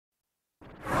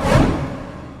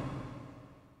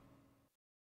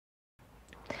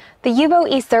The UVO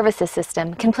eServices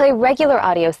system can play regular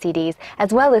audio CDs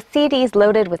as well as CDs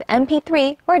loaded with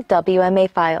MP3 or WMA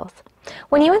files.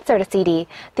 When you insert a CD,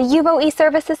 the UVO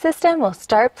eServices system will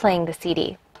start playing the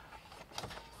CD.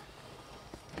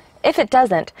 If it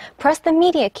doesn't, press the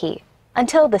Media key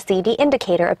until the CD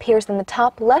indicator appears in the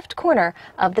top left corner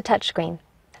of the touchscreen.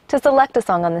 To select a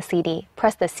song on the CD,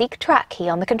 press the Seek Track key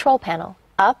on the control panel,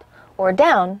 up or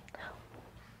down,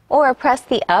 or press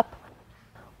the up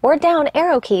or down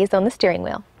arrow keys on the steering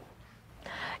wheel.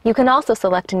 You can also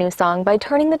select a new song by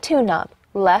turning the tune knob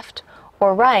left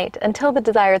or right until the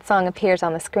desired song appears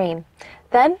on the screen.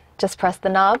 Then, just press the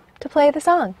knob to play the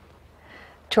song.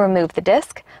 To remove the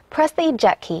disc, press the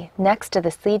eject key next to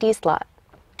the CD slot.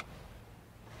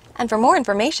 And for more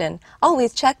information,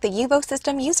 always check the UVO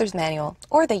System User's Manual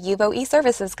or the UVO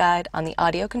eServices Guide on the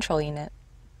Audio Control Unit.